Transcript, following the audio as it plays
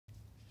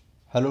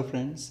Hello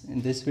friends,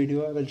 in this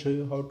video I will show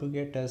you how to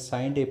get a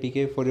signed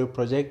APK for your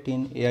project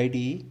in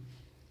AIDE.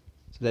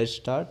 So let's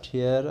start.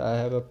 Here I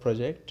have a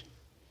project.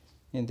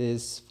 In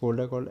this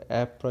folder called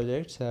app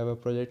projects, I have a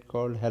project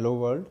called Hello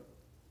World.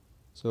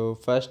 So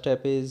first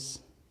step is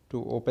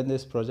to open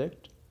this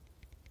project.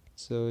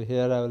 So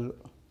here I will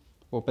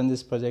open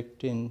this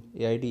project in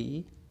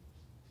AIDE.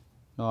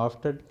 Now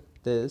after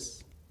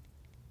this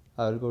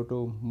I will go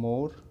to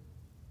more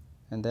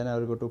and then I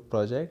will go to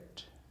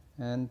project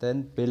and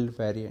then build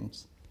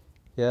variants.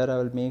 Here I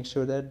will make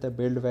sure that the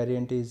build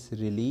variant is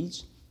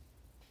release.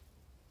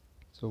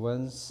 So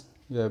once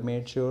you have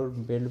made sure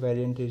build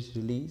variant is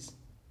release,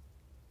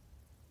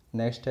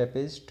 next step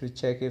is to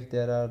check if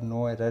there are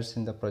no errors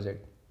in the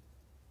project.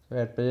 So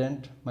at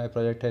present my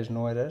project has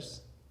no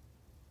errors.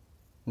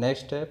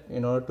 Next step,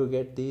 in order to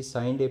get the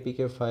signed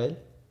APK file,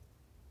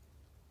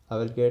 I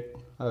will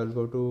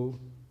go to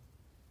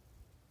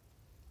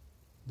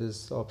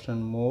this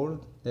option more,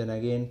 then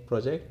again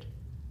project,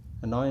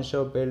 and now instead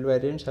of build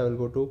variants I will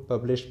go to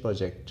published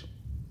project.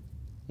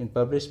 In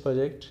published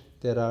project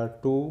there are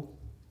two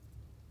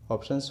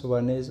options.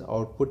 One is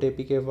output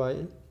APK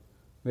file,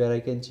 where I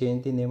can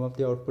change the name of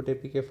the output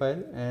APK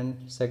file,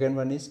 and second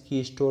one is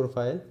key store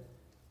file.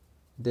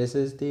 This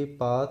is the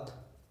path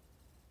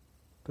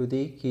to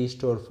the key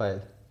store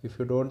file. If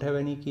you don't have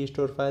any key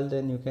store file,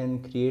 then you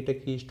can create a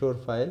key store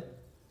file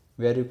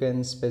where you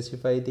can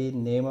specify the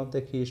name of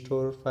the key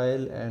store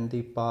file and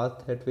the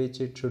path at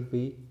which it should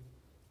be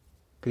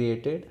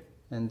created,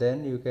 and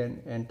then you can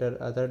enter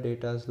other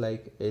data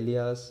like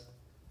alias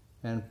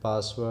and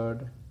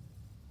password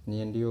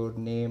and your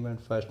name and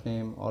first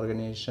name,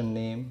 organization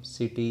name,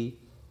 city,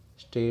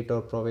 state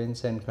or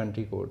province, and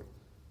country code.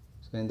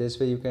 So in this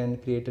way you can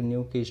create a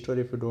new key store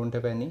if you don't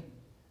have any.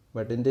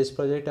 But in this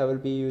project I will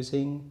be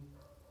using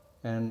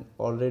an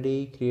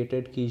already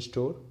created key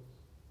store.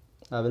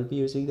 I will be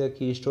using the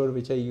key store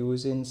which I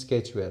use in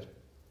Sketchware.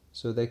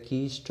 So the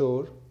key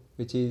store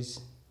which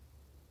is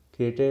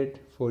created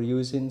for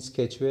use in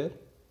Sketchware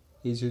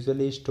is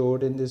usually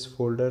stored in this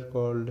folder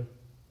called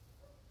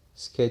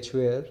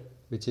Sketchware,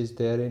 which is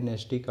there in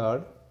SD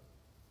card.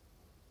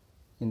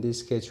 In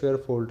this Sketchware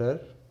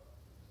folder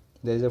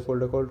there is a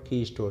folder called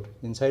key store.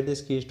 Inside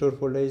this key store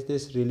folder is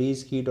this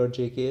release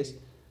key.jks,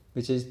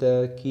 which is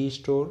the key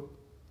store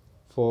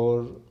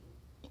for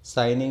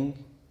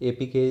signing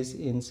APKs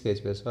in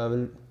Sketchware. So I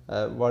will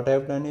what I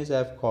have done is I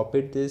have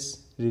copied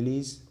this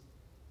release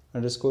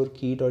underscore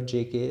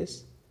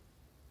key.jks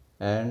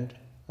and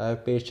I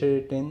have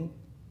pasted it in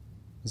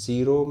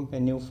zero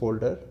menu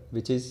folder,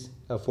 which is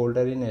a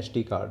folder in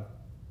SD card.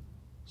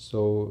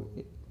 So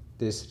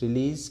this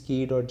release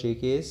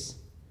key.jks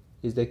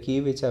is the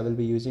key which I will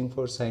be using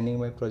for signing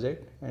my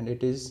project, and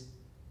it is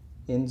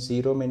in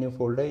zero menu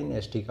folder in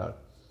SD card.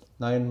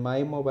 Now in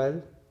my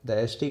mobile the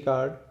SD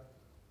card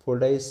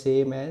folder is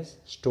same as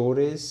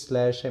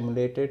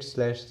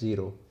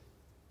storage/emulated/0.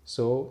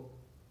 So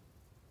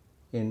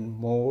in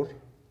more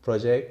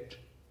project,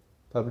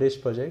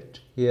 published project,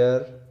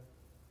 here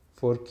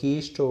for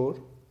key store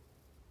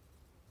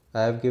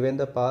I have given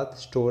the path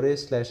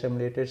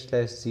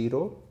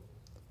storage/emulated/0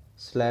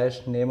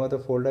 / name of the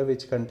folder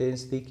which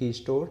contains the key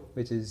store,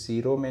 which is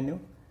zero menu,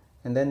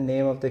 and then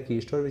name of the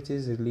key store which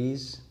is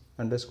release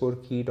underscore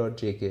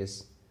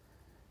key.jks,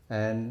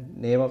 and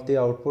name of the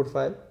output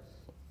file.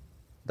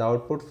 The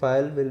output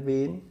file will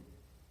be in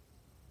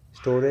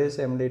storage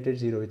emulated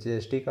 0, which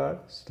is SD card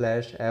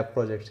 / app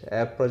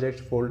project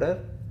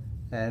folder,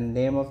 and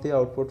name of the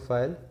output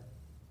file,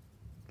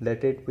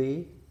 let it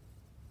be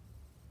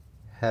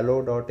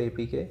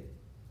hello.apk.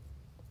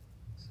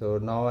 So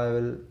now I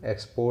will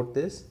export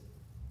this.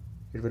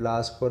 It will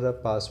ask for a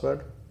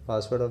password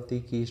of the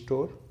key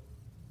store.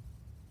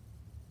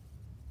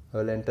 I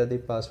will enter the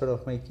password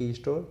of my key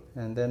store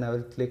and then I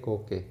will click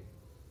OK.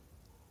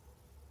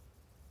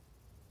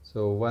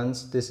 So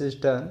once this is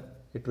done,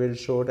 it will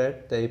show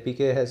that the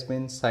APK has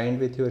been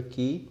signed with your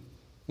key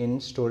in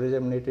storage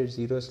emulated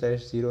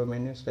 0/0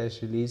 menu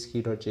 /release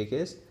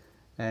key.jks,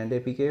 and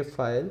APK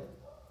file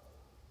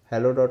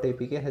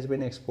hello.apk has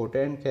been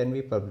exported and can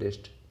be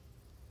published.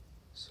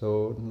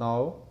 So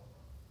now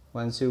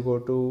once you go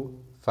to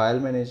file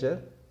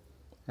manager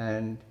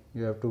and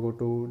you have to go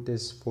to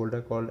this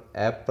folder called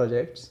app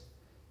projects.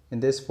 In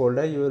this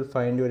folder you will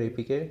find your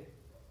APK.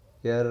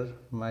 Here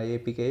my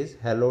APK is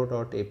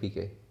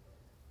hello.apk.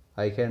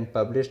 I can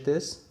publish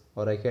this,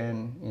 or I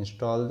can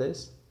install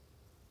this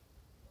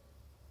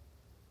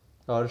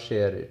or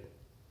share it.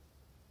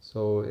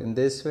 So in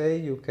this way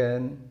you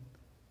can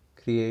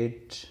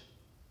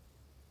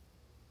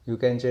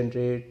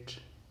generate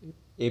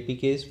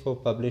APKs for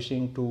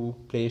publishing to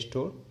Play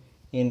Store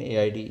in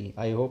AIDE.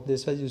 I hope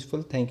this was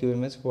useful. Thank you very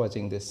much for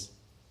watching this.